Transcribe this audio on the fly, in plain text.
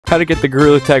how to get the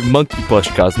Gorilla Tag Monkey Plush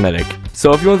cosmetic.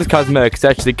 So if you want this cosmetic, it's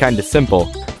actually kind of simple.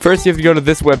 First, you have to go to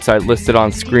this website listed on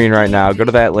screen right now. Go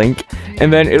to that link,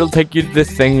 and then it'll take you to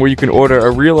this thing where you can order a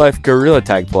real-life Gorilla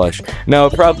Tag plush. Now,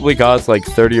 it probably costs like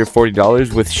 $30 or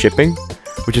 $40 with shipping,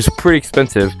 which is pretty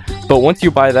expensive. But once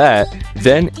you buy that,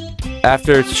 then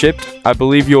after it's shipped, I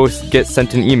believe you'll get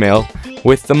sent an email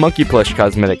with the Monkey Plush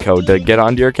cosmetic code to get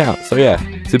onto your account. So yeah,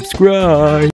 subscribe!